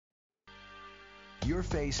Your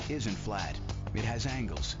face isn't flat. It has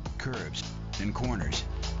angles, curves, and corners.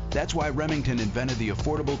 That's why Remington invented the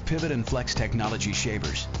affordable pivot and flex technology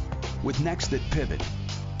shavers, with necks that pivot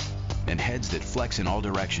and heads that flex in all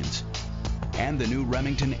directions. And the new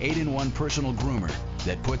Remington 8-in-1 personal groomer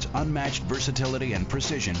that puts unmatched versatility and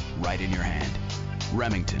precision right in your hand.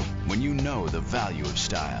 Remington, when you know the value of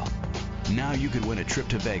style. Now you could win a trip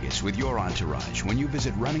to Vegas with your entourage when you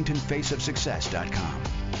visit RemingtonFaceOfSuccess.com.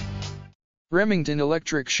 Remington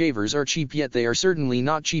electric shavers are cheap, yet they are certainly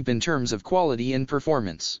not cheap in terms of quality and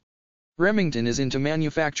performance. Remington is into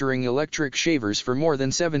manufacturing electric shavers for more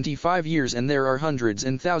than 75 years, and there are hundreds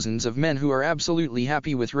and thousands of men who are absolutely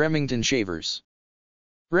happy with Remington shavers.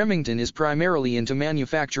 Remington is primarily into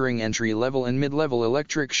manufacturing entry-level and mid-level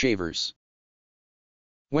electric shavers.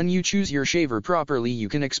 When you choose your shaver properly, you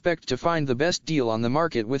can expect to find the best deal on the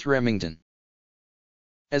market with Remington.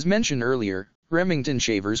 As mentioned earlier, Remington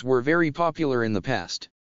shavers were very popular in the past.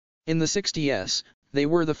 In the 60s, they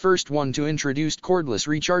were the first one to introduce cordless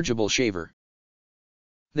rechargeable shaver.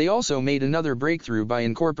 They also made another breakthrough by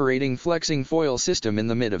incorporating flexing foil system in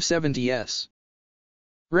the mid-70s.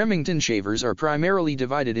 Remington shavers are primarily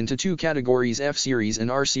divided into two categories: F-Series and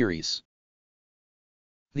R-Series.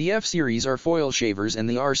 The F-Series are foil shavers and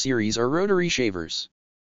the R-Series are rotary shavers.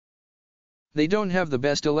 They don't have the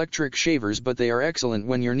best electric shavers, but they are excellent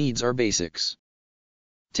when your needs are basics.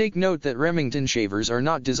 Take note that Remington shavers are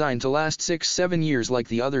not designed to last 6-7 years like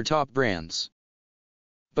the other top brands.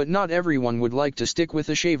 But not everyone would like to stick with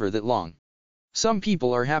a shaver that long. Some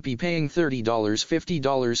people are happy paying $30,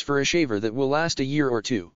 $50 for a shaver that will last a year or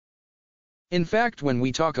two. In fact, when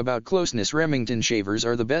we talk about closeness, Remington shavers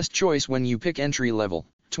are the best choice when you pick entry-level,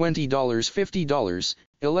 $20, $50,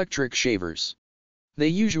 electric shavers. They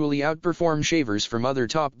usually outperform shavers from other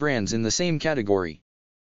top brands in the same category.